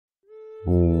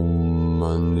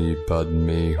Mani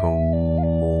Padme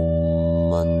Hum, Om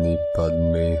Mani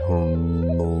Padme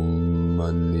Hum, Om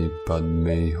Mani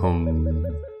Padme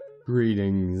Hum.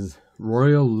 Greetings,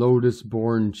 Royal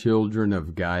Lotus-born children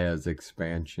of Gaia's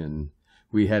expansion.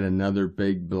 We had another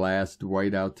big blast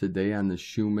whiteout today on the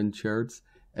Schumann charts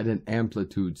at an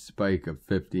amplitude spike of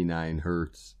 59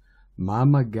 Hertz.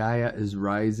 Mama Gaia is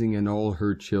rising and all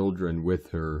her children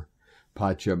with her.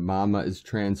 Pachamama is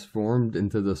transformed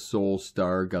into the Soul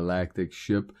Star galactic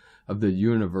ship of the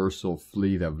Universal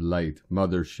Fleet of Light,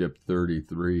 Mothership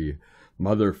 33.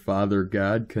 Mother, Father,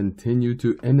 God continue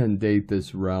to inundate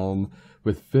this realm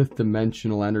with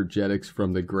fifth-dimensional energetics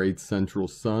from the great central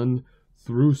sun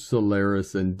through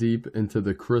Solaris and deep into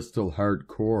the crystal heart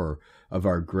core of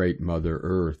our great Mother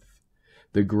Earth.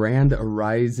 The grand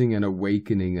arising and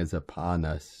awakening is upon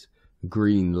us.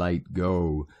 Green light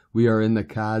go. We are in the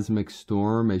cosmic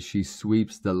storm as she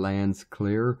sweeps the lands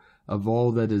clear of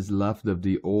all that is left of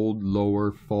the old,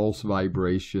 lower, false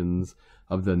vibrations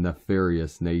of the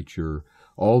nefarious nature.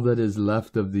 All that is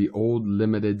left of the old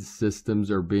limited systems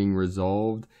are being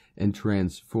resolved and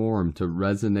transformed to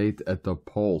resonate at the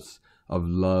pulse of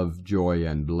love, joy,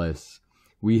 and bliss.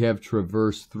 We have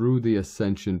traversed through the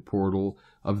ascension portal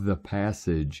of the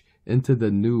passage into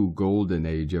the new golden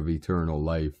age of eternal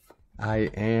life.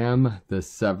 I am the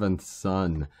seventh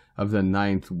son of the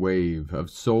ninth wave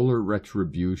of solar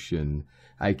retribution.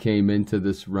 I came into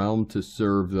this realm to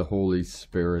serve the Holy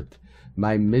Spirit.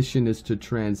 My mission is to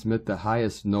transmit the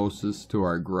highest gnosis to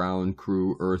our ground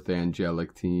crew Earth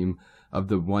Angelic team of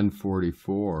the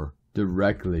 144,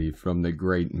 directly from the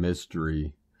Great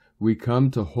Mystery. We come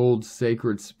to hold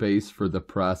sacred space for the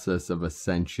process of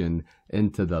ascension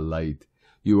into the light.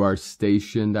 You are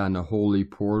stationed on a holy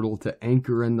portal to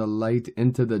anchor in the light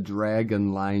into the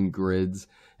dragon line grids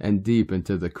and deep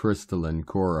into the crystalline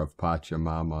core of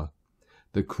Pachamama.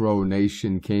 The Crow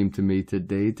Nation came to me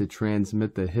today to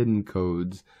transmit the hidden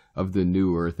codes of the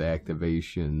New Earth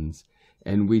activations,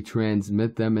 and we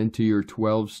transmit them into your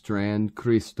 12-strand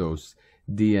Christos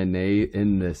DNA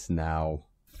in this now.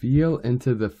 Feel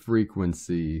into the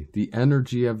frequency, the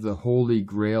energy of the Holy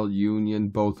Grail union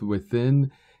both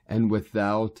within and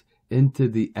without, into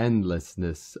the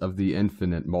endlessness of the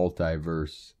infinite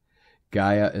multiverse.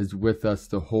 Gaia is with us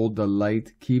to hold the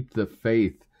light, keep the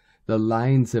faith. The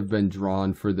lines have been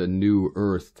drawn for the new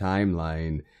Earth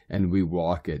timeline, and we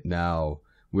walk it now,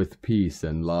 with peace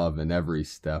and love in every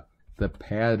step. The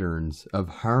patterns of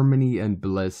harmony and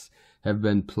bliss have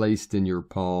been placed in your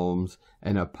palms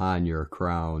and upon your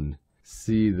crown.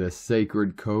 See the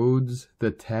sacred codes,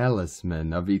 the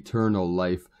talisman of eternal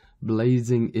life,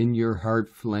 blazing in your heart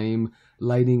flame,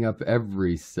 lighting up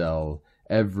every cell,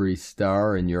 every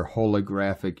star in your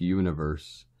holographic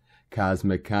universe.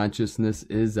 Cosmic consciousness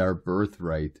is our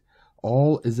birthright.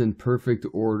 All is in perfect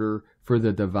order for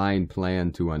the divine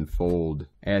plan to unfold.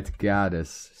 At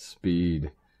goddess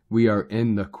speed, we are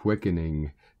in the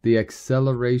quickening, the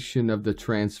acceleration of the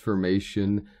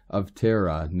transformation of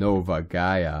Terra Nova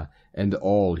Gaia and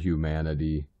all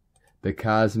humanity. The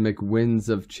cosmic winds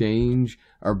of change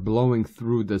are blowing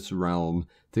through this realm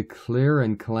to clear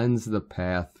and cleanse the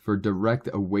path for direct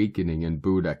awakening in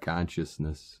Buddha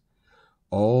consciousness.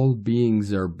 All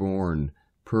beings are born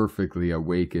perfectly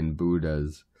awakened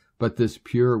Buddhas, but this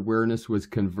pure awareness was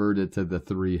converted to the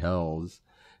three hells.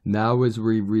 Now as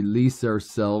we release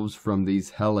ourselves from these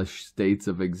hellish states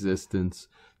of existence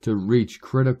to reach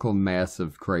critical mass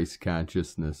of Christ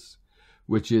consciousness,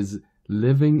 which is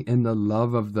living in the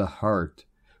love of the heart,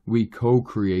 we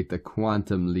co-create the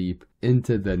quantum leap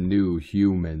into the new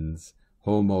humans,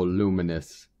 Homo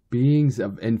Luminous, beings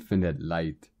of infinite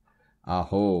light.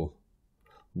 Aho!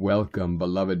 Welcome,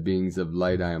 beloved beings of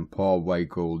light. I am Paul White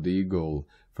Gold Eagle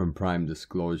from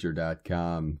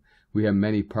PrimeDisclosure.com. We have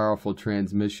many powerful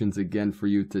transmissions again for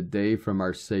you today from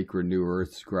our sacred New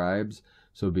Earth scribes,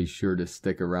 so be sure to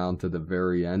stick around to the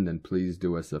very end, and please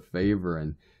do us a favor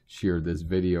and share this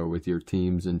video with your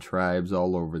teams and tribes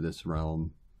all over this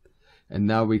realm. And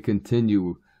now we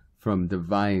continue from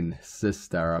Divine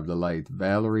Sistar of the Light,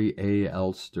 Valerie A.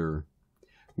 Elster.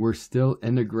 We're still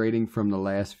integrating from the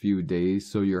last few days,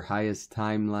 so your highest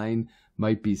timeline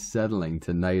might be settling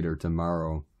tonight or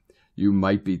tomorrow. You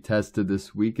might be tested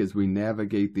this week as we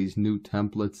navigate these new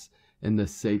templates in the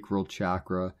sacral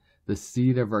chakra, the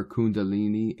seat of our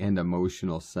Kundalini and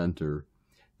emotional center.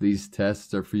 These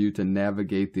tests are for you to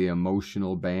navigate the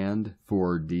emotional band,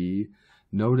 4D.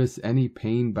 Notice any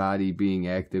pain body being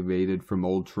activated from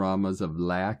old traumas of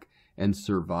lack and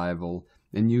survival,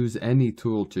 and use any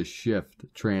tool to shift,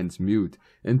 transmute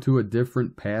into a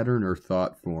different pattern or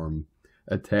thought form.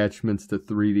 Attachments to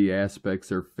 3D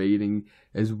aspects are fading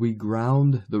as we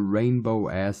ground the rainbow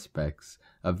aspects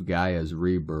of Gaia's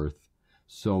rebirth.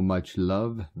 So much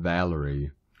love,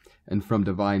 Valerie. And from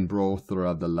Divine Brother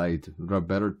of the Light,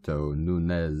 Roberto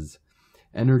Nunez.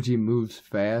 Energy moves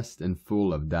fast and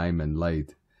full of diamond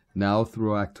light. Now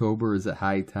through October is a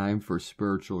high time for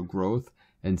spiritual growth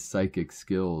and psychic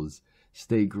skills.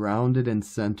 Stay grounded and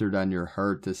centered on your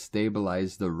heart to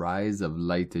stabilize the rise of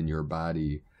light in your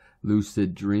body.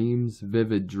 Lucid dreams,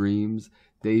 vivid dreams,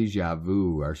 deja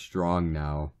vu are strong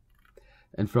now.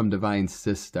 And from Divine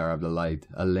Sister of the Light,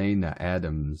 Elena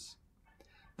Adams.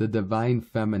 The Divine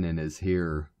Feminine is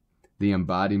here, the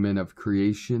embodiment of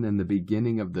creation and the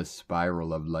beginning of the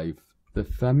spiral of life. The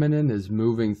feminine is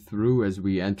moving through as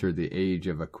we enter the age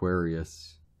of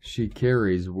Aquarius. She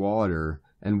carries water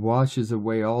and washes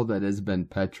away all that has been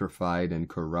petrified and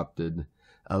corrupted.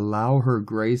 Allow her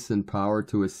grace and power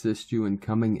to assist you in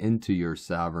coming into your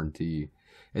sovereignty.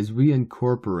 As we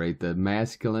incorporate the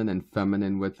masculine and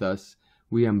feminine with us,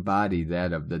 we embody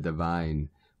that of the divine,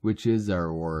 which is our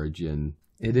origin.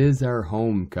 It is our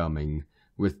homecoming,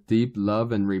 with deep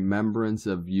love and remembrance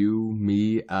of you,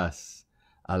 me, us,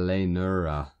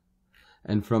 Alenura.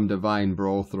 And from Divine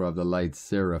Brother of the Light,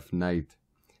 Seraph Knight,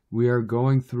 we are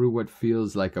going through what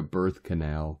feels like a birth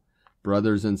canal.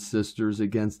 Brothers and sisters,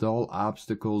 against all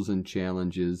obstacles and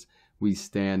challenges, we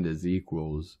stand as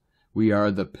equals. We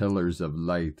are the pillars of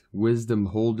light, wisdom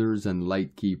holders and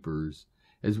light keepers.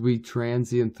 As we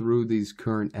transient through these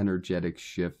current energetic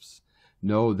shifts,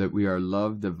 know that we are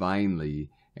loved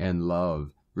divinely, and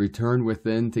love. Return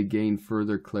within to gain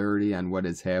further clarity on what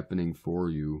is happening for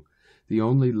you. The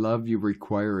only love you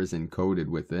require is encoded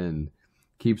within.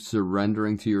 Keep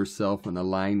surrendering to yourself and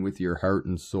align with your heart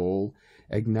and soul.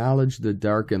 Acknowledge the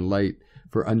dark and light,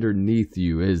 for underneath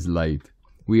you is light.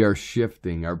 We are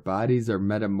shifting, our bodies are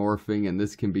metamorphing, and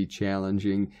this can be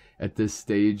challenging at this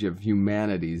stage of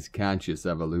humanity's conscious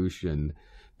evolution.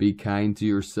 Be kind to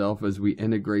yourself as we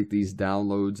integrate these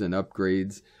downloads and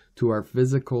upgrades to our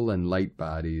physical and light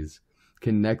bodies.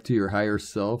 Connect to your higher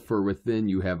self, for within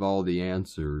you have all the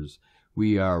answers.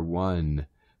 We are one,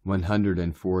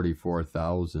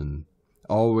 144,000.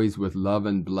 Always with love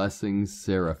and blessings,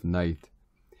 Seraph Knight.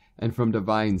 And from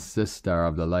Divine Sister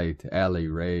of the Light, Ali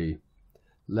Ray.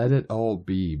 Let it all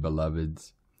be,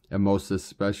 beloveds, and most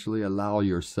especially allow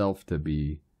yourself to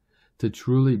be. To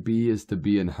truly be is to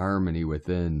be in harmony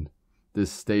within.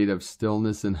 This state of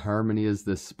stillness and harmony is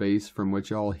the space from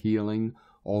which all healing,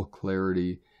 all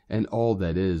clarity, and all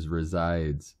that is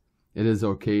resides. It is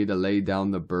okay to lay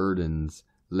down the burdens,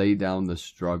 lay down the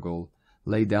struggle,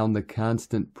 lay down the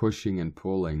constant pushing and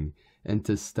pulling, and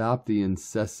to stop the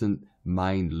incessant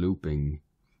mind looping.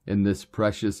 In this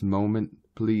precious moment,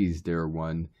 please, dear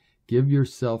one, give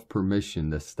yourself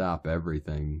permission to stop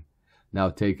everything.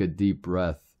 Now take a deep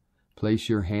breath. Place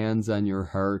your hands on your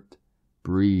heart.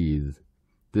 Breathe.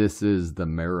 This is the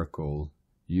miracle.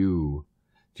 You,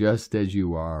 just as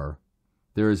you are.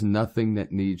 There is nothing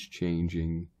that needs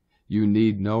changing. You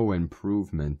need no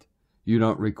improvement. You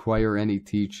don't require any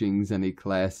teachings, any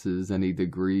classes, any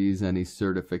degrees, any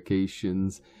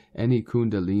certifications, any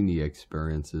Kundalini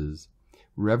experiences.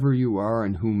 Wherever you are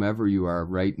and whomever you are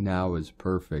right now is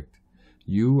perfect.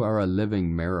 You are a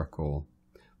living miracle.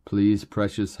 Please,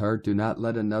 precious heart, do not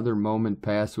let another moment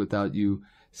pass without you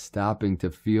stopping to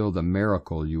feel the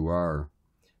miracle you are.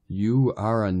 You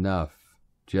are enough,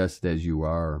 just as you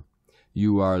are.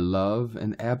 You are love,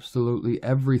 and absolutely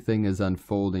everything is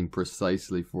unfolding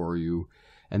precisely for you,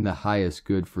 and the highest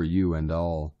good for you and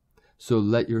all. So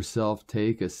let yourself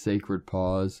take a sacred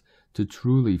pause to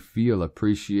truly feel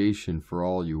appreciation for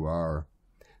all you are.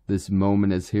 This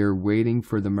moment is here waiting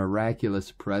for the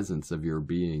miraculous presence of your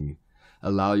being.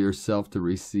 Allow yourself to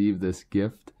receive this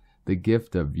gift, the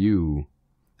gift of you.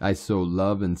 I so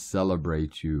love and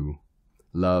celebrate you.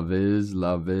 Love is,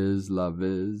 love is, love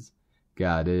is.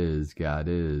 God is, God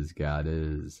is, God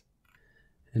is.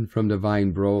 And from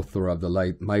Divine Brother of the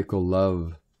Light, Michael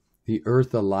Love, the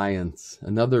Earth Alliance,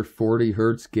 another 40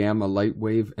 Hz gamma light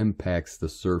wave impacts the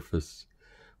surface.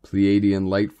 Pleiadian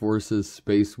Light Forces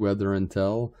Space Weather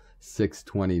Intel,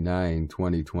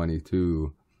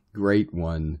 6/29/2022. Great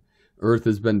one. Earth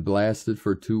has been blasted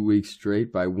for 2 weeks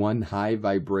straight by one high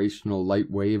vibrational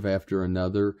light wave after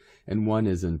another, and one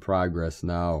is in progress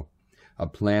now. A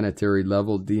planetary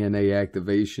level DNA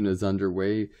activation is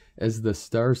underway as the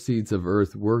starseeds of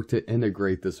Earth work to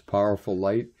integrate this powerful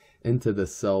light into the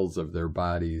cells of their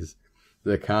bodies.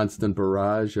 The constant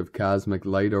barrage of cosmic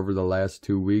light over the last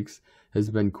 2 weeks has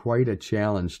been quite a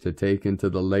challenge to take into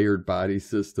the layered body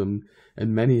system,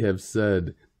 and many have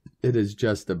said it is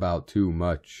just about too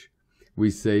much.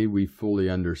 We say we fully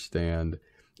understand.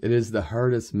 It is the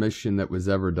hardest mission that was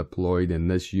ever deployed in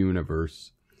this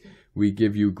universe. We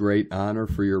give you great honor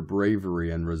for your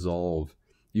bravery and resolve.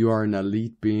 You are an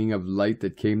elite being of light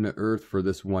that came to earth for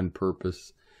this one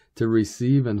purpose, to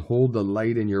receive and hold the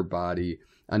light in your body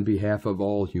on behalf of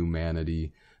all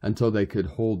humanity, until they could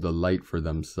hold the light for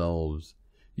themselves.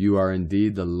 You are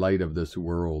indeed the light of this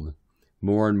world.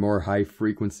 More and more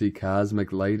high-frequency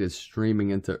cosmic light is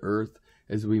streaming into Earth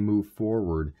as we move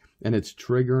forward, and it's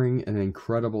triggering an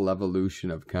incredible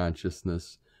evolution of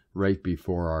consciousness right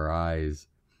before our eyes.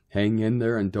 Hang in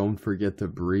there and don't forget to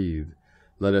breathe.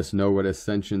 Let us know what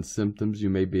ascension symptoms you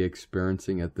may be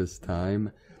experiencing at this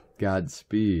time.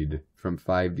 Godspeed from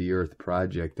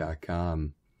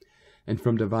 5DEarthProject.com. And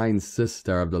from Divine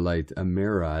Sister of the Light,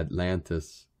 Myra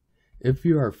Atlantis. If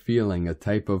you are feeling a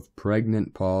type of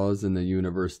pregnant pause in the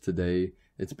universe today,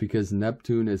 it's because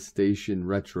Neptune is stationed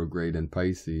retrograde in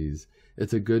Pisces.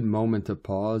 It's a good moment to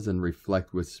pause and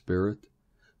reflect with spirit.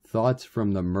 Thoughts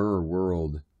from the mirror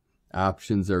world.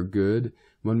 Options are good.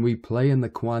 When we play in the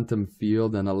quantum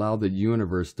field and allow the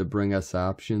universe to bring us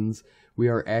options, we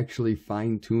are actually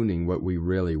fine-tuning what we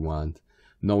really want.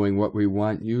 Knowing what we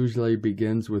want usually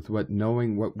begins with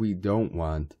knowing what we don't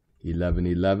want.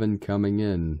 1111 coming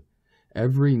in.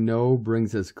 Every no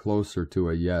brings us closer to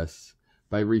a yes.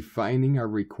 By refining our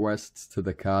requests to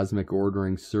the cosmic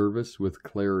ordering service with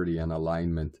clarity and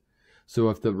alignment. So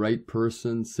if the right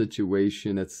person,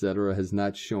 situation, etc. has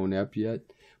not shown up yet,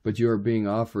 but you are being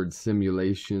offered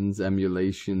simulations,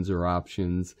 emulations, or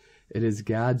options, it is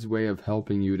God's way of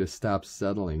helping you to stop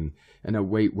settling and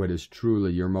await what is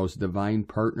truly your most divine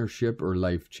partnership or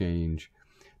life change.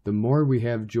 The more we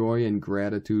have joy and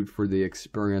gratitude for the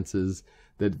experiences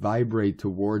that vibrate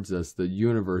towards us, the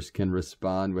universe can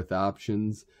respond with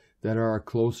options that are a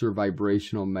closer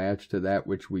vibrational match to that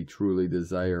which we truly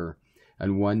desire.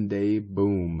 And one day,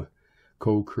 boom,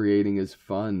 co-creating is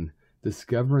fun.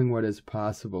 Discovering what is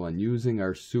possible and using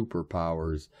our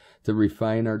superpowers to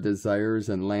refine our desires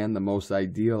and land the most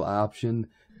ideal option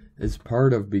is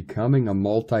part of becoming a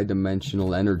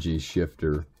multidimensional energy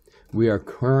shifter. We are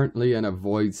currently in a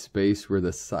void space where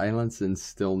the silence and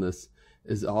stillness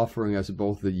is offering us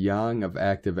both the yang of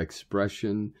active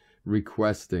expression,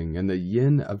 requesting, and the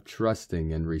yin of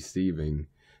trusting and receiving.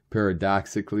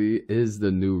 Paradoxically, is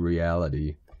the new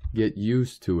reality. Get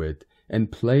used to it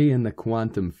and play in the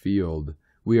quantum field.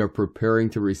 We are preparing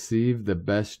to receive the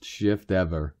best shift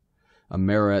ever.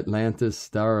 Myra Atlantis,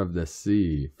 Star of the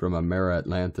Sea, from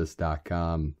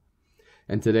AmeriAtlantis.com.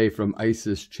 And today from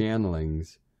Isis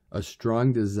Channelings, a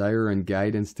strong desire and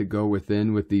guidance to go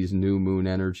within with these new moon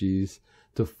energies,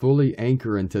 to fully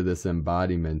anchor into this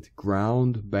embodiment,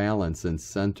 ground, balance, and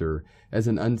center, as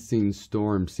an unseen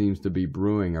storm seems to be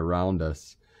brewing around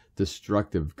us.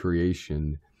 Destructive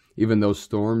creation. Even though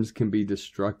storms can be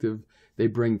destructive, they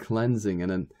bring cleansing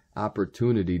and an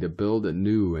opportunity to build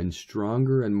anew in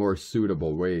stronger and more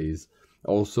suitable ways.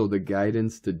 Also the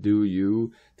guidance to do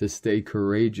you, to stay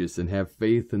courageous and have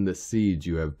faith in the seeds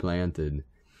you have planted.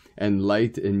 And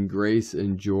light and grace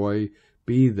and joy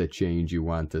be the change you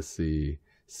want to see.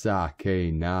 Sa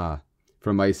Ke Na,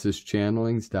 from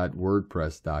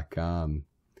IsisChannelings.wordpress.com.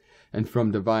 And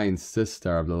from Divine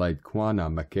Sister of the Light,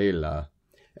 Kwana Micheila.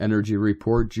 Energy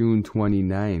Report, June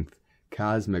 29th.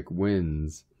 Cosmic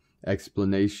Winds.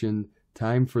 Explanation,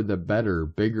 time for the better,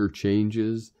 bigger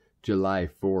changes, July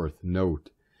 4th.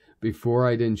 Note, before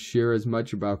I didn't share as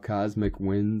much about cosmic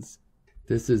winds.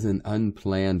 This is an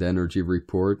unplanned energy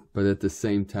report, but at the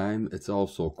same time, it's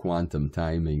also quantum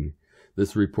timing.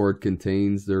 This report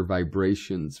contains their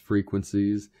vibrations,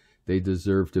 frequencies. They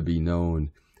deserve to be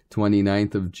known.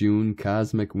 29th of June,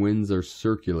 cosmic winds are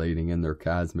circulating in their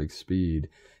cosmic speed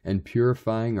and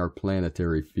purifying our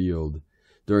planetary field.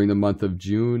 During the month of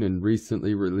June and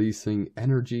recently releasing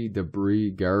energy,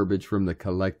 debris, garbage from the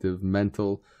collective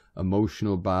mental,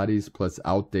 emotional bodies plus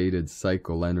outdated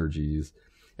cycle energies.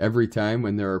 Every time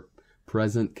when there are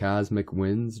present cosmic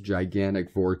winds,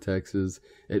 gigantic vortexes,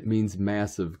 it means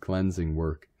massive cleansing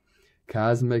work.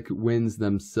 Cosmic winds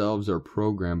themselves are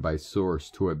programmed by Source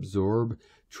to absorb,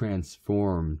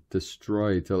 transform,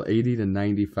 destroy till 80 to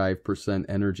 95%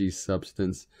 energy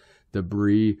substance,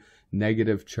 debris,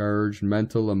 negative charge,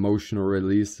 mental, emotional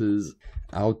releases,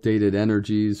 outdated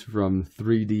energies from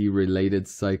 3D related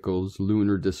cycles,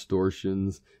 lunar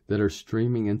distortions that are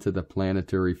streaming into the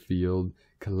planetary field,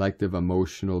 collective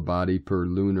emotional body per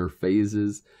lunar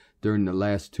phases during the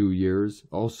last 2 years,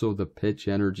 also the pitch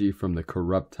energy from the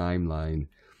corrupt timeline.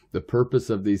 The purpose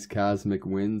of these cosmic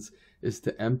winds is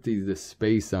to empty the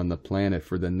space on the planet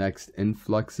for the next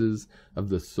influxes of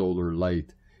the solar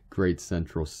light, great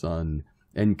central sun.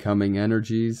 Incoming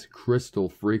energies, crystal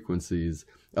frequencies,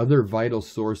 other vital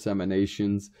source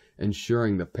emanations,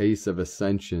 ensuring the pace of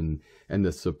ascension and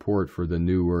the support for the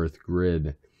new Earth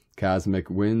grid. Cosmic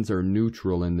winds are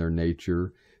neutral in their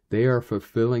nature. They are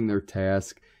fulfilling their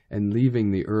task and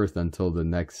leaving the Earth until the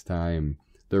next time.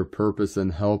 Their purpose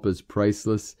and help is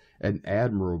priceless and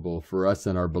admirable for us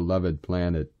and our beloved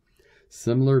planet.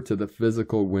 Similar to the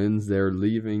physical winds, they are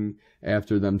leaving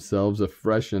after themselves a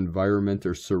fresh environment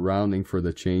or surrounding for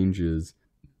the changes.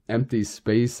 Empty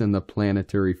space in the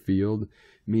planetary field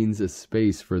means a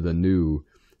space for the new,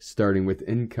 starting with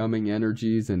incoming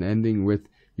energies and ending with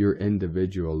your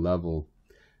individual level.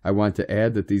 I want to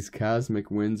add that these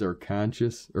cosmic winds are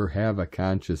conscious or have a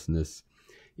consciousness.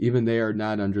 Even they are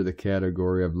not under the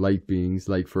category of light beings,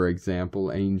 like for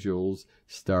example angels,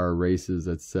 star races,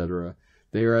 etc.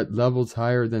 They are at levels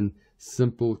higher than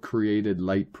simple created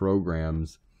light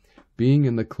programs. Being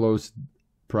in the close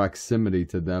proximity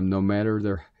to them, no matter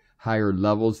their higher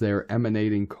levels, they are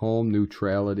emanating calm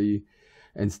neutrality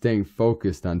and staying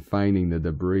focused on finding the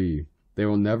debris. They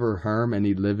will never harm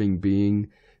any living being.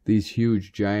 These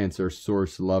huge giants are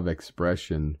source love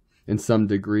expression. In some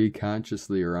degree,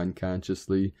 consciously or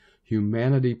unconsciously,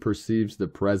 humanity perceives the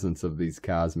presence of these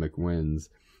cosmic winds.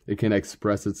 It can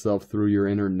express itself through your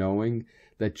inner knowing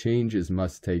that changes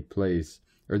must take place,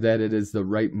 or that it is the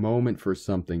right moment for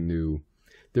something new.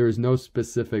 There is no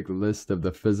specific list of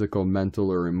the physical,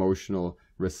 mental, or emotional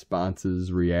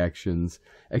responses, reactions,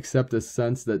 except a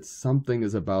sense that something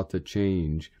is about to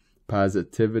change.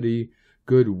 Positivity,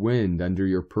 good wind under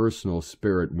your personal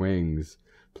spirit wings,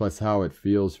 plus how it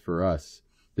feels for us.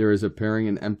 There is appearing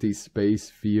an empty space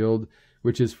field,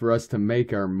 which is for us to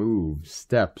make our moves,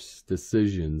 steps,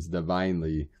 decisions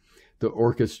divinely. The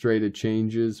orchestrated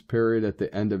changes period at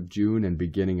the end of June and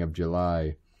beginning of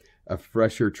July. A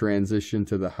fresher transition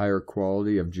to the higher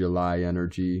quality of July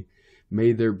energy.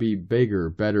 May there be bigger,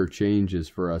 better changes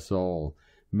for us all.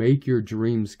 Make your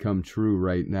dreams come true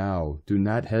right now. Do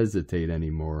not hesitate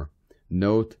anymore.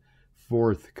 Note,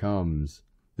 4th comes.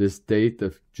 This date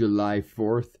of July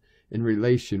 4th in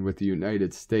relation with the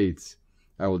United States.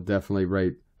 I will definitely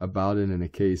write about it in a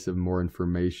case of more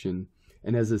information.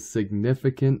 And as a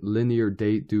significant linear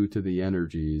date due to the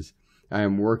energies. I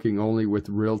am working only with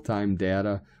real-time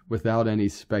data without any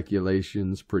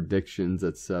speculations, predictions,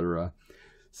 etc.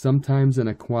 Sometimes in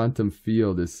a quantum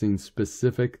field is seen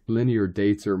specific linear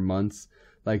dates or months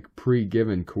like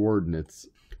pre-given coordinates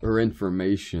or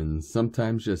information,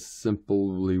 sometimes just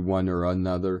simply one or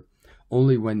another.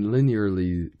 Only when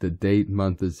linearly the date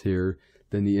month is here,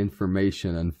 then the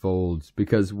information unfolds,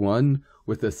 because one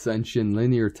with ascension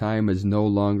linear time is no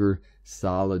longer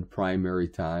solid primary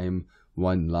time,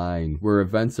 one line, where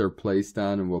events are placed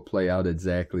on and will play out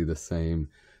exactly the same.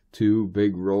 2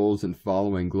 big roles in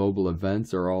following global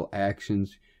events are all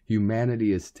actions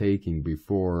humanity is taking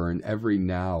before or in every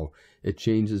now. It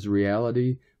changes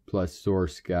reality plus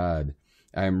source God.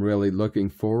 I am really looking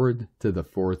forward to the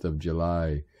 4th of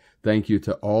July. Thank you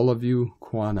to all of you,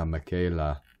 Kwana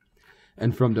Micheila.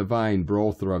 And from Divine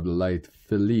Brother of the Light,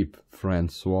 Philippe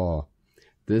Francois.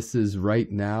 This is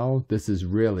right now. This is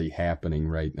really happening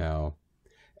right now.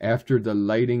 After the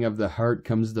lighting of the heart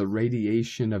comes the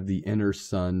radiation of the inner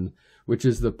sun, which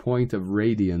is the point of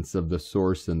radiance of the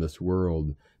source in this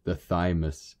world, the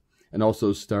thymus. And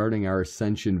also starting our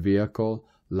ascension vehicle,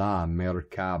 La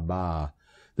Merkaba.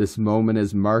 This moment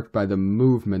is marked by the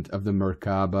movement of the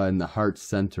Merkaba in the heart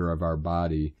center of our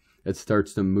body. It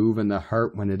starts to move in the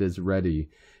heart when it is ready.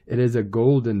 It is a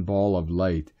golden ball of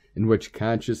light, in which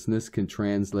consciousness can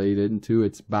translate into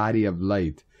its body of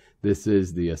light. This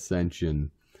is the ascension.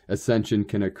 Ascension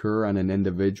can occur on an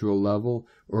individual level,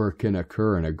 or it can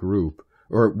occur in a group,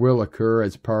 or it will occur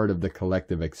as part of the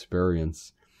collective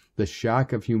experience. The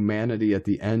shock of humanity at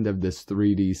the end of this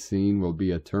 3D scene will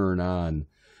be a turn on.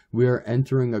 We are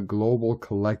entering a global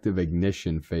collective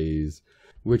ignition phase,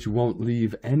 which won't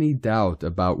leave any doubt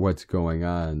about what's going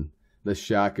on. The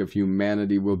shock of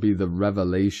humanity will be the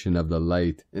revelation of the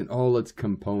light in all its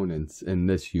components in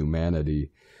this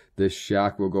humanity. This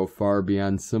shock will go far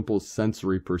beyond simple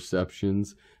sensory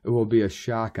perceptions. It will be a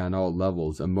shock on all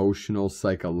levels: emotional,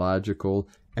 psychological,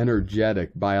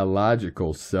 energetic,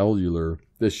 biological, cellular.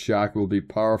 This shock will be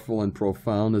powerful and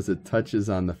profound as it touches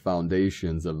on the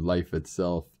foundations of life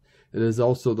itself. It is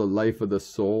also the life of the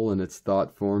soul and its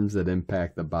thought forms that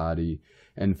impact the body,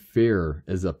 and fear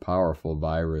is a powerful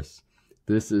virus.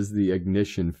 This is the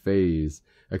ignition phase,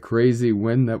 a crazy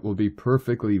wind that will be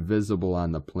perfectly visible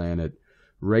on the planet,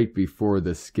 right before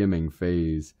the skimming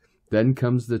phase. Then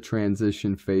comes the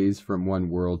transition phase from one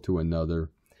world to another.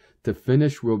 To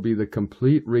finish will be the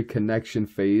complete reconnection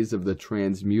phase of the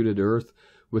transmuted earth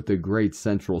with the great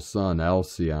central sun,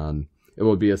 Alcyon. It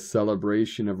will be a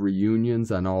celebration of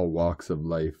reunions on all walks of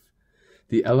life.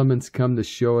 The elements come to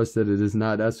show us that it is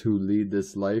not us who lead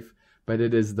this life, but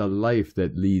it is the life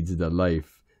that leads the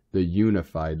life, the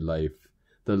unified life,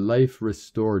 the life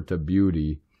restored to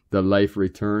beauty, the life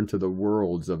returned to the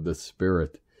worlds of the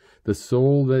spirit, the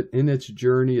soul that in its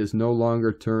journey is no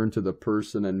longer turned to the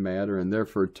person and matter, and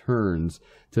therefore turns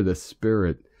to the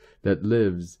spirit that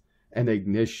lives, an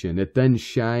ignition. It then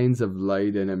shines of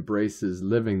light and embraces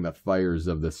living the fires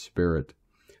of the spirit.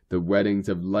 The weddings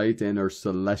of light and our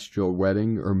celestial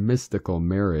wedding or mystical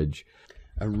marriage,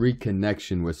 a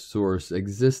reconnection with source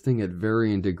existing at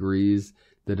varying degrees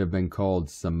that have been called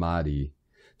samadhi.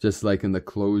 Just like in the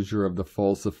closure of the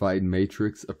falsified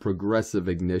matrix, a progressive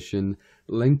ignition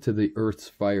linked to the earth's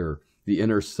fire, the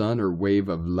inner sun or wave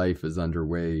of life is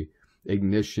underway.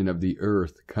 Ignition of the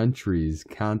earth, countries,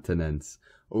 continents,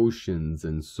 oceans,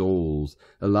 and souls,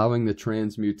 allowing the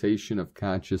transmutation of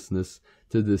consciousness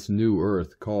to this new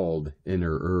earth called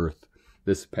inner earth.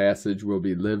 This passage will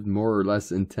be lived more or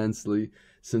less intensely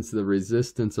since the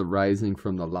resistance arising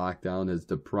from the lockdown has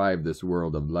deprived this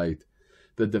world of light.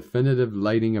 The definitive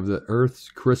lighting of the earth's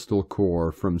crystal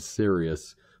core from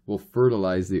Sirius will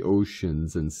fertilize the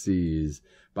oceans and seas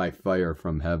by fire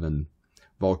from heaven.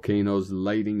 Volcanoes'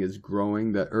 lighting is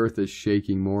growing, the earth is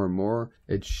shaking more and more.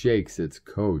 It shakes its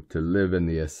coat to live in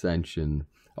the ascension.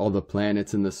 All the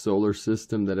planets in the solar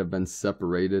system that have been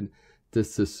separated,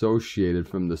 disassociated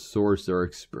from the source, are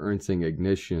experiencing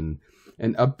ignition.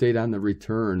 An update on the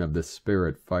return of the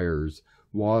spirit fires,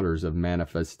 waters of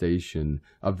manifestation,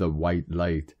 of the white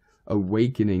light,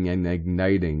 awakening and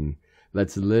igniting.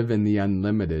 Let's live in the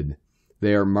unlimited.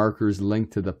 They are markers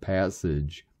linked to the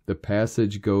passage. The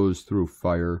passage goes through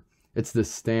fire. It's the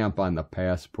stamp on the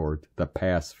passport, the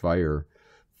pass fire.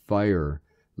 Fire,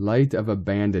 light of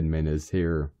abandonment is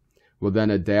here. We'll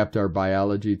then adapt our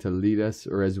biology to lead us,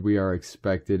 or as we are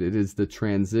expected, it is the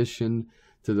transition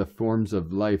to the forms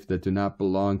of life that do not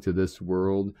belong to this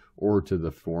world or to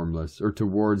the formless, or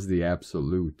towards the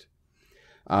absolute.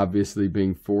 Obviously,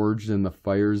 being forged in the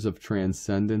fires of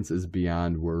transcendence is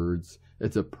beyond words.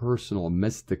 It's a personal,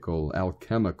 mystical,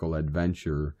 alchemical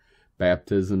adventure.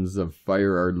 Baptisms of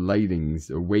fire are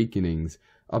lightings, awakenings,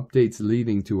 updates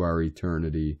leading to our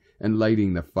eternity, and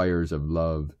lighting the fires of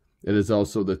love. It is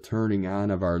also the turning on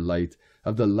of our light,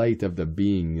 of the light of the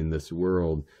being in this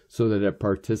world, so that it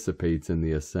participates in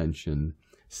the ascension.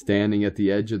 Standing at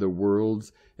the edge of the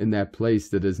worlds, in that place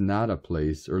that is not a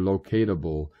place, or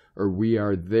locatable, or we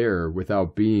are there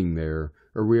without being there,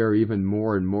 or we are even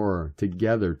more and more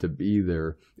together to be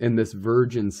there, in this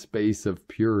virgin space of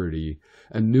purity,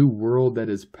 a new world that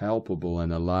is palpable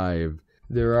and alive.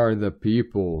 There are the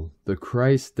people, the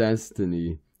Christ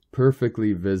destiny,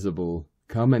 perfectly visible.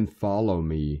 Come and follow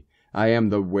me. I am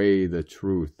the way, the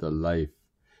truth, the life.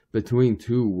 Between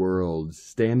two worlds,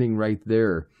 standing right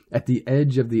there, at the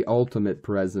edge of the ultimate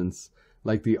presence,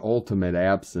 like the ultimate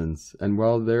absence, and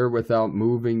while there without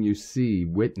moving you see,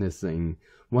 witnessing,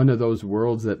 one of those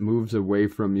worlds that moves away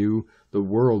from you, the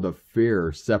world of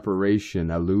fear,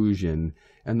 separation, illusion,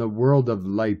 and the world of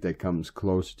light that comes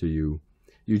close to you.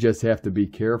 You just have to be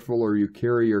careful, or you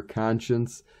carry your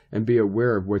conscience and be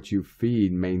aware of what you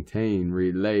feed, maintain,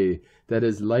 relay. That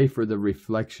is life, or the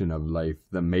reflection of life,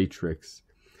 the matrix.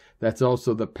 That's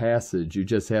also the passage. You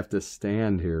just have to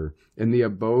stand here in the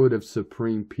abode of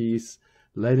supreme peace,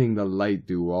 letting the light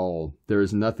do all. There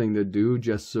is nothing to do,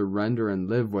 just surrender and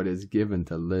live what is given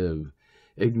to live.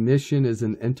 Ignition is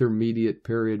an intermediate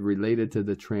period related to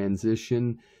the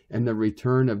transition and the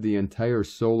return of the entire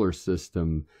solar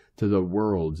system to the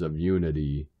worlds of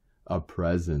unity, a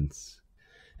presence.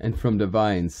 And from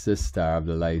Divine Sister of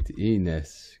the Light,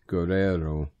 Ines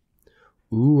Guerrero,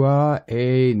 Ua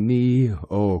e ni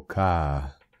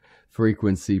oka.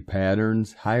 Frequency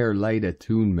patterns, higher light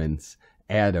attunements,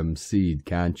 atom seed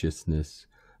consciousness,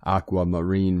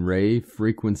 aquamarine ray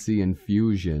frequency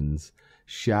infusions,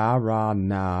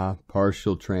 Sha-Ra-Na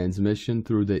partial transmission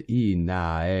through the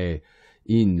I-Na-E,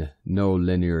 in no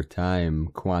linear time,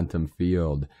 quantum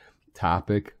field.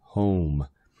 Topic, home.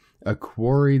 A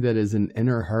quarry that is an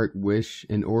inner heart wish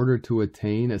in order to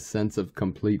attain a sense of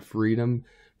complete freedom,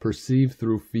 perceived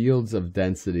through fields of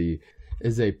density,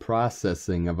 is a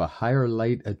processing of a higher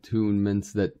light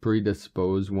attunements that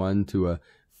predispose one to a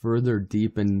further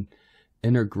deepened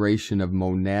integration of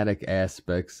monadic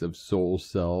aspects of soul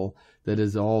cell that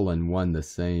is all in one the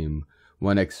same,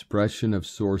 one expression of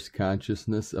source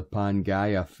consciousness upon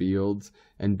Gaia fields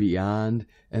and beyond,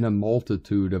 in a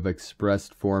multitude of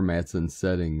expressed formats and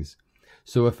settings.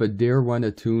 So if a dear one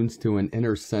attunes to an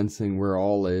inner sensing where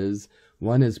all is,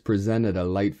 one is presented a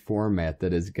light format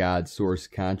that is God's source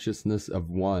consciousness of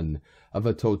one, of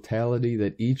a totality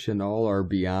that each and all are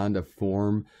beyond a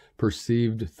form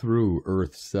perceived through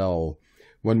earth's cell.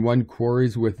 When one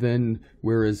quarries within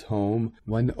where is home,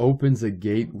 one opens a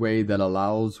gateway that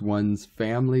allows one's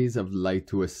families of light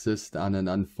to assist on an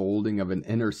unfolding of an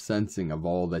inner sensing of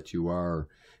all that you are,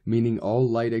 meaning all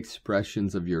light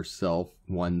expressions of yourself,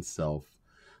 oneself.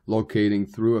 Locating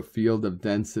through a field of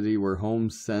density where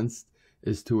home sensed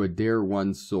is to adhere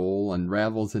one's soul,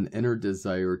 unravels an inner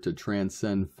desire to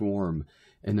transcend form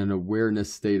in an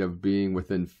awareness state of being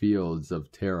within fields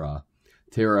of Terra.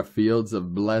 Terra fields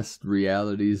of blessed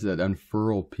realities that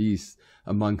unfurl peace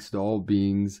amongst all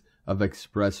beings of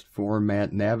expressed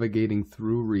format, navigating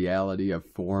through reality of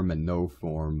form and no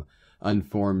form,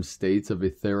 unformed states of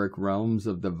etheric realms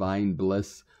of divine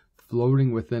bliss,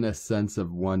 floating within a sense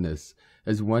of oneness,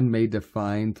 as one may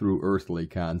define through earthly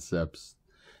concepts,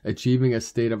 achieving a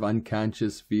state of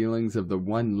unconscious feelings of the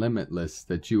one limitless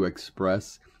that you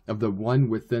express, of the one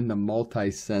within the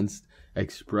multi-sensed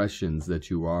expressions that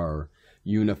you are,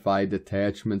 unified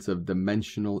detachments of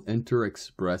dimensional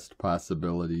inter-expressed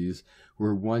possibilities,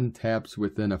 where one taps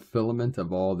within a filament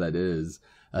of all that is,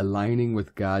 aligning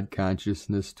with God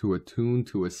consciousness to attune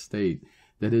to a state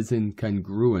that is in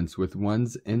congruence with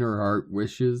one's inner heart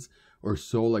wishes or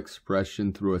soul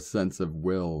expression through a sense of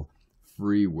will,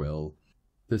 free will.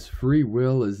 This free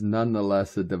will is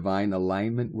nonetheless a divine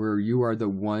alignment where you are the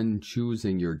one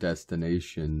choosing your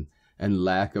destination, and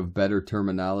lack of better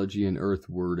terminology in earth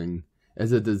wording,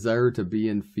 as a desire to be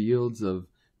in fields of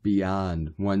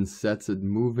beyond, one sets a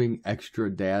moving extra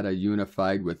data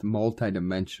unified with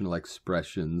multidimensional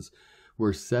expressions,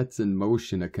 where sets in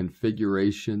motion a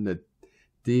configuration that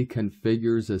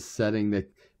deconfigures a setting that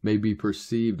may be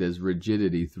perceived as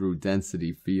rigidity through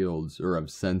density fields or of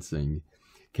sensing,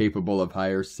 capable of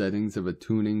higher settings of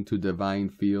attuning to divine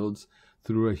fields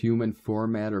through a human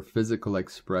format or physical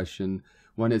expression.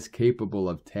 One is capable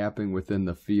of tapping within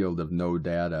the field of no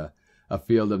data. A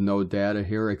field of no data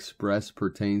here expressed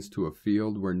pertains to a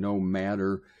field where no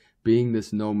matter, being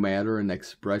this no matter an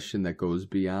expression that goes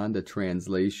beyond a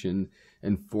translation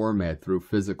and format through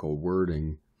physical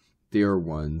wording. Dear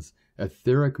ones,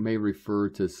 etheric may refer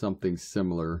to something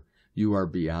similar. You are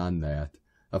beyond that.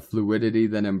 A fluidity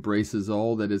that embraces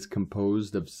all that is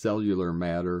composed of cellular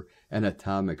matter and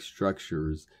atomic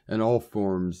structures, and all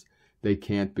forms they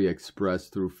can't be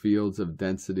expressed through fields of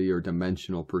density or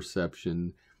dimensional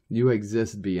perception. You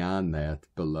exist beyond that,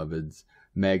 beloveds,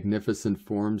 magnificent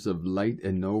forms of light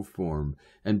and no form,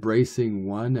 embracing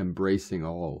one, embracing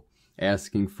all,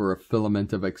 asking for a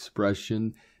filament of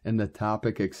expression, and the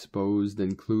topic exposed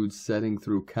includes setting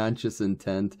through conscious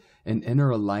intent an inner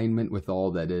alignment with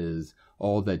all that is,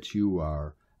 all that you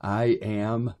are. I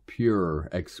am pure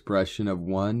expression of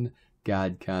one,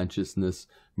 God consciousness,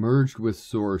 merged with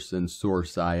source, and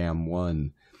source I am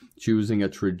one. Choosing a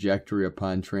trajectory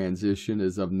upon transition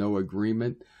is of no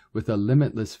agreement with a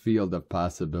limitless field of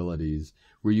possibilities,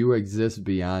 where you exist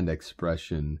beyond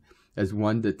expression, as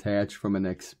one detached from an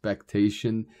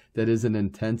expectation that is an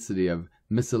intensity of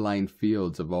misaligned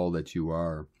fields of all that you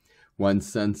are. One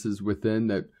senses within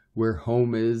that where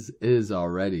home is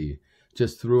already.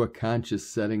 Just through a conscious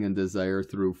setting and desire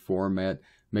through format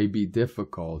may be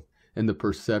difficult in the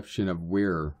perception of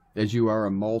where, as you are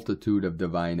a multitude of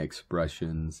divine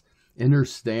expressions.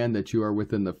 Understand that you are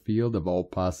within the field of all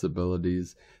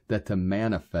possibilities, that to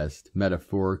manifest,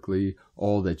 metaphorically,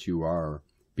 all that you are,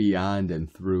 beyond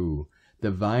and through,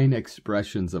 divine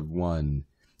expressions of one,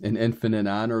 in infinite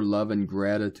honor, love, and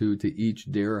gratitude to each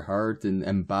dear heart and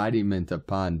embodiment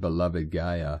upon beloved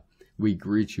Gaia. We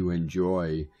greet you in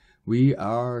joy. We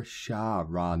are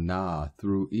Sha-Ra-Na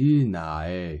through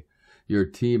I-Na-E, your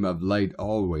team of light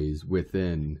always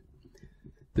within.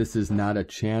 This is not a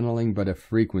channeling but a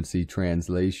frequency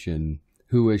translation.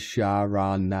 Who is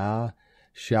Sha-Ra-Na?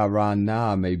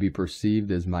 Sha-Ra-Na may be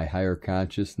perceived as my higher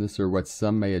consciousness, or what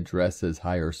some may address as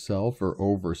higher self or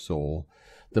oversoul.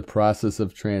 The process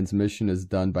of transmission is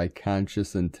done by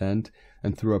conscious intent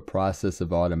and through a process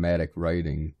of automatic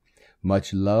writing.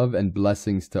 Much love and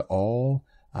blessings to all.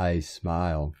 I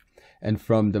smile. And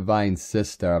from Divine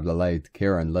Sister of the Light,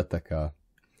 Karen Litica.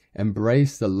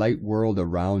 Embrace the light world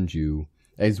around you.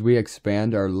 As we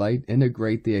expand our light,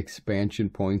 integrate the expansion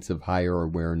points of higher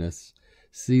awareness.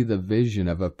 See the vision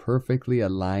of a perfectly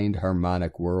aligned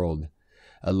harmonic world,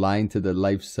 aligned to the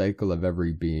life cycle of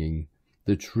every being,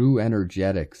 the true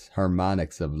energetics,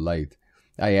 harmonics of light.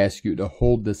 I ask you to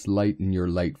hold this light in your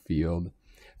light field.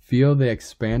 Feel the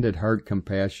expanded heart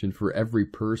compassion for every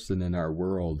person in our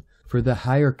world, For the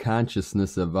higher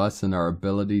consciousness of us and our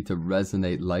ability to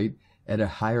resonate light at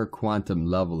a higher quantum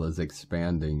level is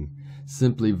expanding.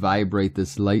 Simply vibrate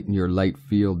this light in your light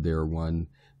field, dear one.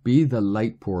 Be the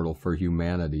light portal for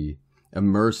humanity.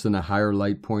 Immerse in a higher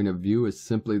light point of view is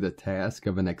simply the task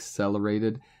of an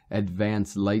accelerated,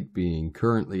 advanced light being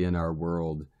currently in our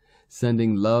world,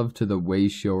 sending love to the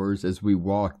wayshowers as we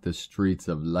walk the streets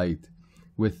of light.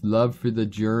 With love for the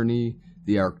journey,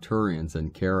 the Arcturians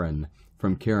and Karen,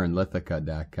 from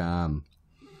KarenLithica.com.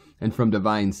 And from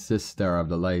Divine Sister of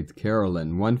the Light,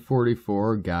 Carolyn,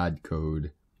 144 God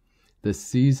Code. The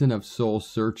season of soul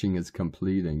searching is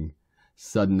completing.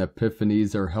 Sudden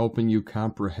epiphanies are helping you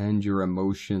comprehend your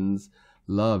emotions,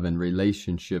 love, and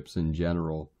relationships in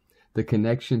general. The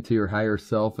connection to your higher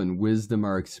self and wisdom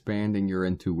are expanding your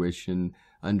intuition,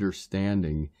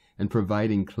 understanding, and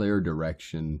providing clear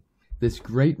direction. This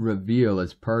great reveal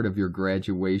is part of your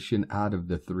graduation out of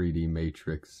the 3D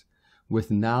matrix. With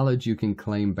knowledge, you can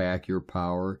claim back your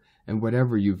power and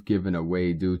whatever you've given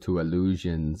away due to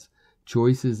illusions.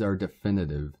 Choices are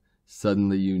definitive.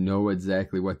 Suddenly you know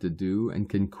exactly what to do and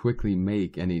can quickly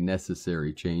make any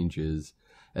necessary changes.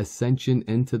 Ascension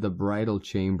into the bridal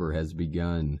chamber has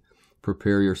begun.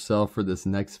 Prepare yourself for this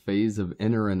next phase of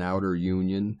inner and outer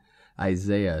union.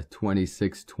 Isaiah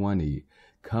 26:20.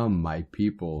 Come, my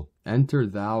people, enter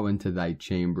thou into thy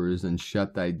chambers, and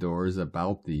shut thy doors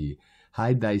about thee.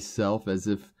 Hide thyself as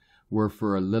if were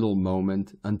for a little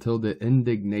moment, until the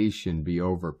indignation be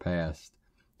overpast.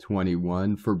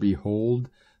 21. For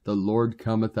behold, the Lord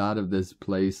cometh out of this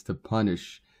place to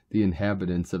punish the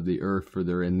inhabitants of the earth for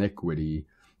their iniquity.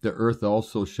 The earth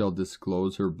also shall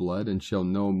disclose her blood, and shall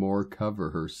no more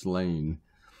cover her slain.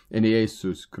 In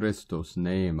Jesus Christos'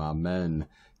 name, Amen.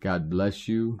 God bless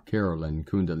you, Carolyn,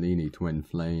 Kundalini Twin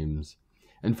Flames.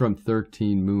 And from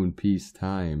 13 Moon Peace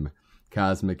Time,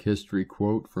 Cosmic History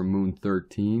quote from Moon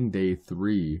 13, Day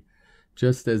 3.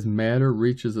 Just as matter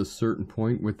reaches a certain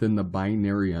point within the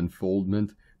binary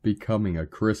unfoldment, becoming a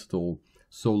crystal,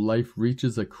 so life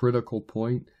reaches a critical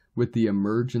point with the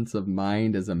emergence of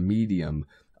mind as a medium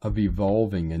of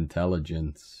evolving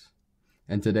intelligence.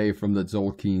 And today from the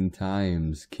Tzolk'in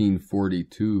Times, Keen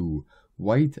 42,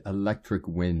 White Electric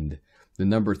Wind. The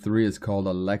number 3 is called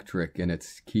electric, and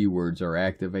its keywords are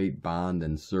activate, bond,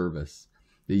 and service.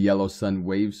 The Yellow Sun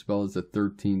Wave Spell is a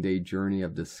 13-day journey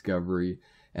of discovery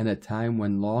and a time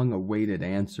when long-awaited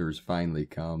answers finally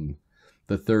come.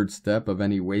 The third step of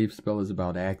any wave spell is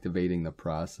about activating the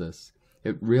process.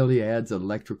 It really adds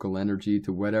electrical energy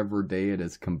to whatever day it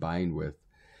is combined with.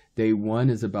 Day 1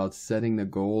 is about setting the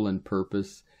goal and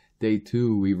purpose. Day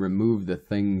 2, we remove the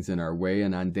things in our way,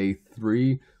 and on day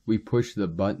 3, we push the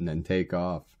button and take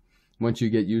off. Once you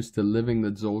get used to living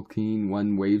the Tzolk'in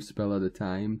one wave spell at a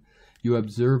time, you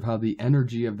observe how the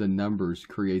energy of the numbers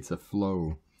creates a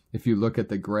flow. If you look at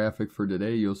the graphic for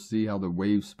today, you'll see how the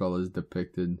wave spell is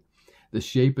depicted. The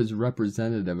shape is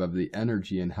representative of the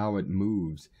energy and how it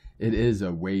moves. It is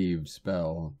a wave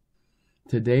spell.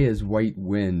 Today is White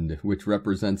Wind, which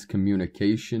represents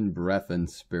communication, breath, and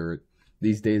spirit.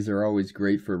 These days are always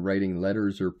great for writing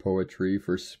letters or poetry,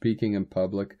 for speaking in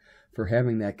public, for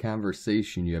having that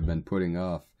conversation you have been putting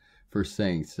off, for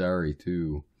saying sorry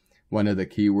too. One of the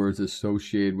keywords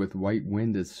associated with White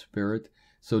Wind is spirit,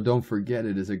 so don't forget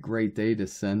it is a great day to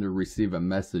send or receive a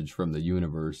message from the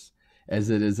universe. As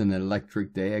it is an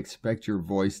electric day, expect your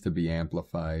voice to be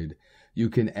amplified. You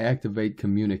can activate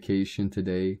communication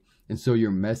today, and so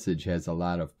your message has a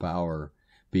lot of power.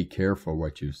 Be careful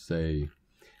what you say.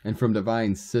 And from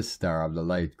Divine Sister of the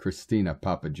Light, Christina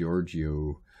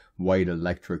Papagiorgio, White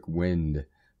Electric Wind,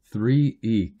 3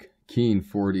 Eek, Keen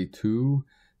 42,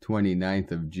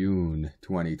 29th of June,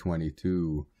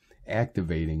 2022.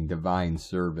 Activating Divine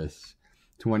Service.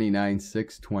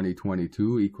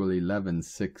 29/6/2022 equal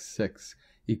 11/6/6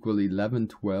 equal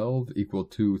 11/12 equal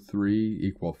 2/3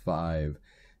 equal 5.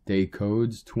 Day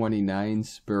codes 29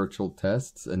 Spiritual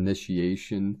Tests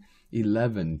Initiation,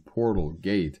 11 Portal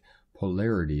Gate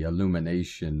Polarity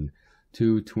Illumination,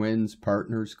 2 Twins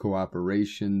Partners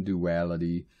Cooperation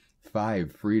Duality,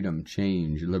 5 Freedom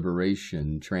Change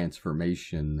Liberation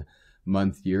Transformation.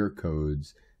 Month Year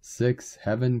codes 6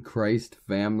 Heaven Christ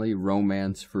Family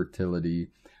Romance Fertility,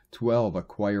 12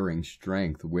 Acquiring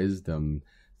Strength Wisdom,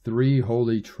 3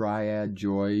 Holy Triad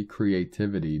Joy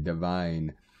Creativity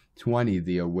Divine, 20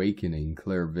 The Awakening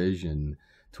Clear Vision,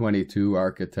 22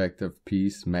 Architect of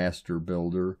Peace Master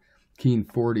Builder, Keen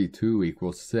 42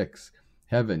 equals 6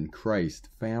 Heaven Christ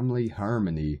Family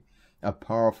Harmony. A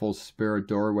powerful spirit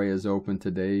doorway is open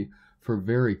today for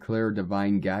very clear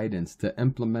divine guidance to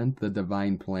implement the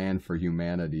divine plan for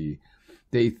humanity.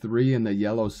 Day 3 in the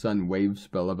yellow sun wave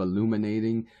spell of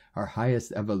illuminating our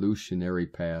highest evolutionary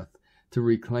path to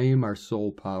reclaim our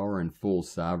soul power and full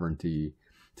sovereignty.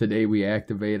 Today we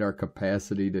activate our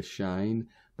capacity to shine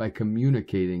by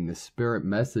communicating the spirit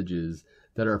messages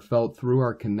that are felt through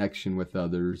our connection with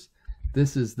others.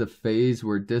 This is the phase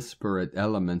where disparate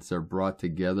elements are brought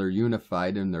together,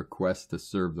 unified in their quest to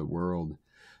serve the world.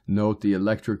 Note the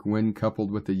electric wind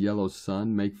coupled with the yellow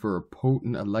sun make for a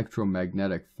potent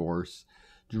electromagnetic force,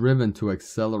 driven to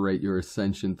accelerate your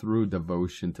ascension through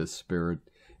devotion to spirit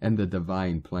and the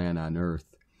divine plan on earth.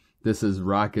 This is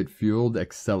rocket-fueled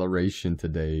acceleration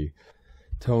today.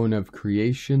 Tone of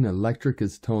creation. Electric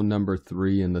is tone number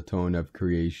 3 in the tone of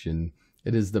creation.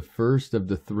 It is the first of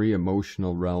the 3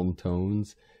 emotional realm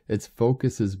tones. Its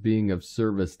focus is being of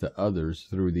service to others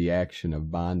through the action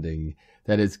of bonding.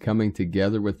 That is, coming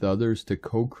together with others to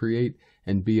co-create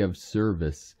and be of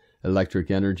service.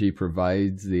 Electric energy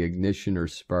provides the ignition or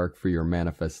spark for your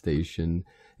manifestation.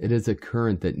 It is a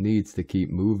current that needs to keep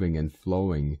moving and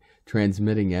flowing,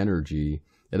 transmitting energy.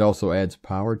 It also adds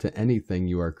power to anything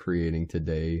you are creating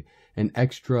today, an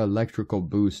extra electrical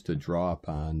boost to draw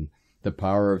upon. The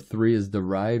power of 3 is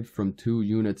derived from 2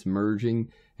 units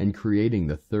merging and creating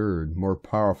the third, more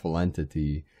powerful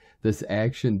entity. This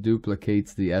action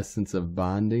duplicates the essence of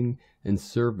bonding and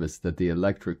service that the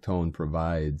electric tone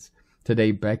provides.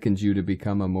 Today beckons you to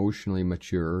become emotionally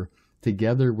mature.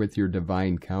 Together with your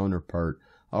divine counterpart,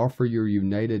 offer your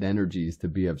united energies to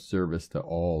be of service to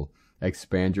all.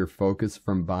 Expand your focus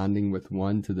from bonding with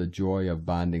one to the joy of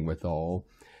bonding with all.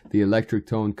 The electric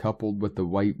tone coupled with the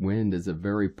white wind is a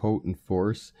very potent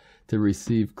force to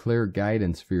receive clear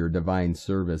guidance for your divine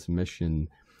service mission.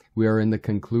 We are in the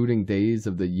concluding days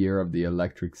of the year of the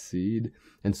electric seed,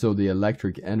 and so the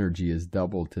electric energy is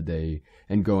doubled today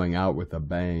and going out with a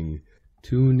bang.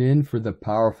 Tune in for the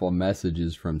powerful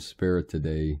messages from Spirit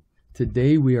today.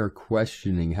 Today we are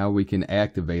questioning how we can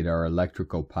activate our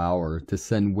electrical power to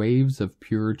send waves of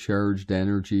pure charged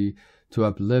energy to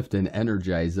uplift and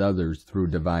energize others through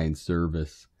divine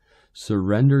service.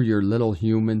 Surrender your little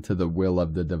human to the will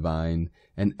of the divine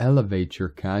and elevate your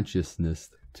consciousness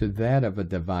to that of a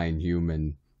divine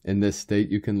human. In this state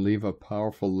you can leave a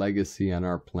powerful legacy on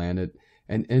our planet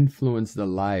and influence the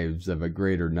lives of a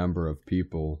greater number of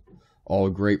people. All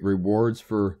great rewards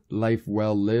for life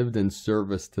well lived in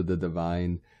service to the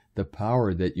divine, the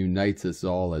power that unites us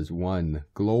all as one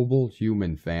global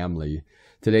human family.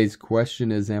 Today's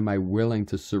question is, am I willing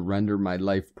to surrender my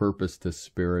life purpose to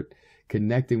Spirit,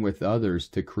 connecting with others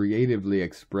to creatively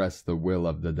express the will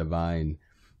of the divine?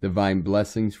 Divine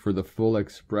blessings for the full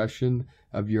expression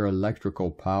of your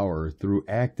electrical power through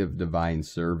active divine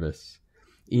service.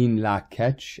 In la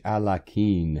ketch a la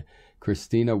keen.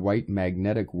 Christina White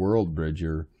Magnetic World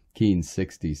Bridger, Keen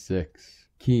 66.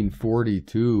 Keen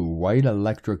 42, White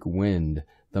Electric Wind.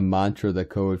 The mantra, the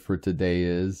code for today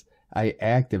is, I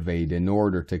activate in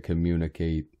order to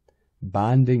communicate.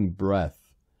 Bonding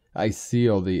breath. I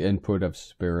seal the input of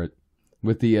spirit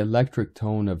with the electric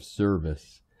tone of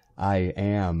service. I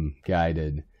am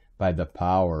guided by the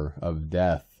power of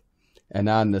death. And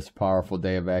on this powerful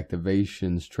day of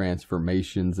activations,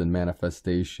 transformations, and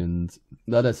manifestations,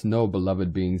 let us know,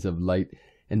 beloved beings of light,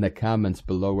 in the comments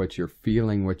below what you're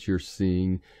feeling, what you're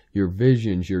seeing, your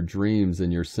visions, your dreams,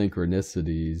 and your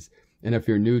synchronicities. And if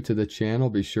you're new to the channel,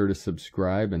 be sure to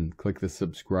subscribe and click the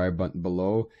subscribe button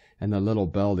below and the little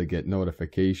bell to get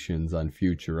notifications on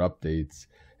future updates.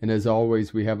 And as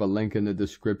always, we have a link in the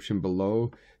description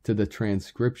below to the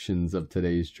transcriptions of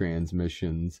today's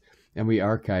transmissions, and we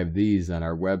archive these on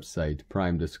our website,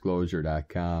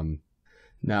 primedisclosure.com.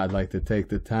 Now I'd like to take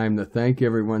the time to thank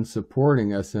everyone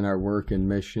supporting us in our work and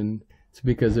mission. It's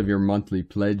because of your monthly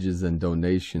pledges and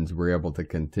donations we're able to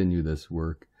continue this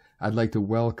work. I'd like to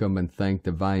welcome and thank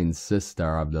Divine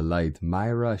Sister of the Light,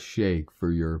 Myra S,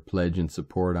 for your pledge and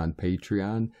support on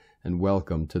Patreon, and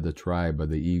welcome to the tribe of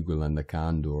the Eagle and the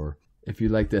Condor. If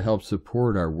you'd like to help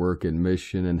support our work and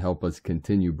mission and help us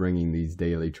continue bringing these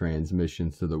daily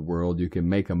transmissions to the world, you can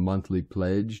make a monthly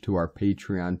pledge to our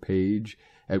Patreon page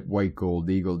at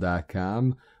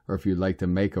whitegoldeagle.com, or if you'd like to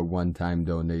make a one-time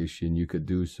donation, you could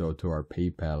do so to our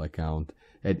PayPal account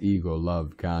at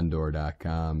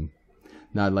eaglelovecondor.com.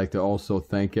 Now I'd like to also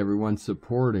thank everyone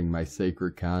supporting my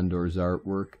Sacred Condors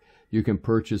artwork. You can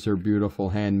purchase her beautiful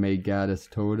handmade goddess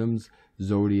totems,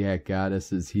 Zodiac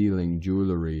Goddesses healing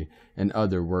jewelry, and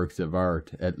other works of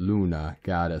art at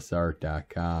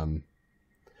lunagoddessart.com.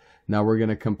 Now we're going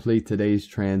to complete today's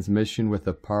transmission with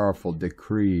a powerful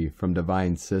decree from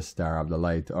Divine Sister of the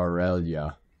Light,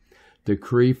 Aurelia.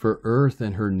 Decree for Earth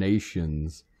and her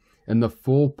nations. In the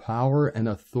full power and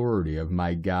authority of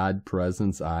my God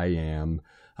presence I am,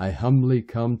 I humbly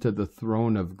come to the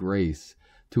throne of grace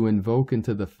to invoke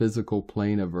into the physical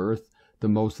plane of earth the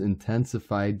most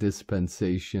intensified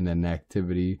dispensation and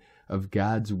activity of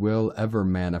God's will ever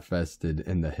manifested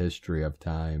in the history of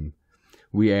time.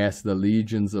 We ask the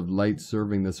legions of light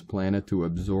serving this planet to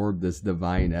absorb this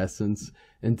divine essence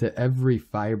into every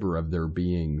fiber of their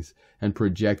beings and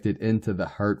project it into the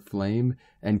heart flame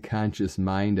and conscious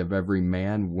mind of every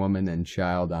man, woman, and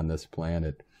child on this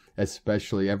planet,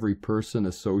 especially every person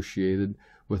associated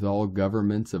with all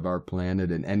governments of our planet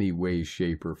in any way,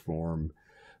 shape, or form.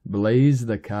 Blaze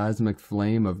the cosmic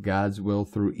flame of God's will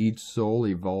through each soul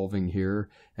evolving here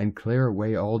and clear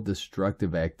away all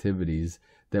destructive activities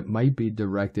that might be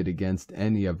directed against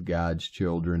any of God's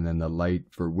children in the light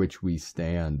for which we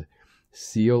stand.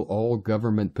 Seal all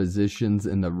government positions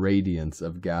in the radiance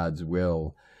of God's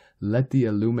will. Let the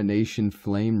illumination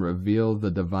flame reveal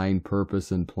the divine purpose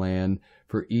and plan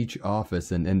for each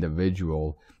office and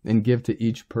individual, and give to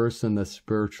each person the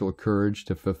spiritual courage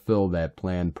to fulfill that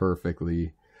plan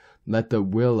perfectly. Let the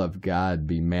will of God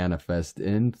be manifest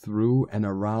in, through, and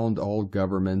around all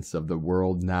governments of the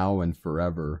world now and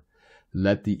forever.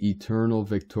 Let the eternal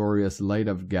victorious light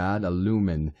of God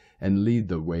illumine and lead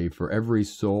the way for every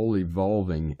soul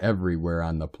evolving everywhere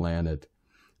on the planet.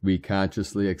 We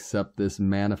consciously accept this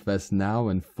manifest now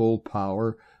in full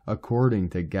power according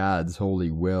to God's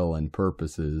holy will and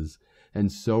purposes.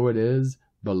 And so it is,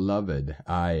 beloved,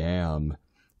 I am.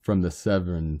 From the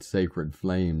Seven Sacred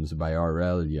Flames by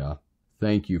Aurelia.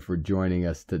 Thank you for joining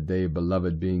us today,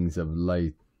 beloved beings of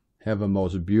light. Have a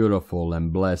most beautiful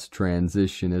and blessed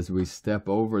transition as we step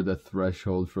over the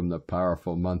threshold from the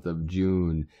powerful month of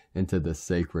June into the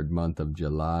sacred month of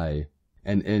July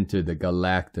and into the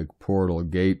galactic portal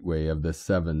gateway of the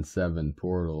 7-7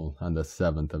 portal on the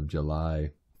 7th of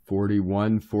July.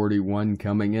 4141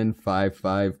 coming in,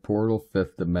 5-5 portal,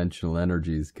 5th dimensional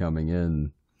energies coming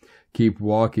in. Keep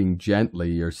walking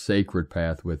gently your sacred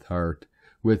path with heart,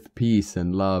 with peace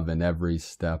and love in every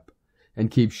step. And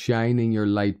keep shining your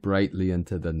light brightly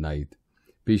into the night.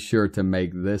 Be sure to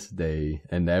make this day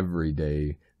and every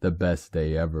day the best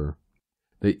day ever.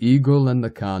 The eagle and the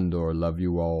condor love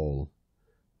you all.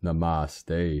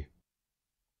 Namaste.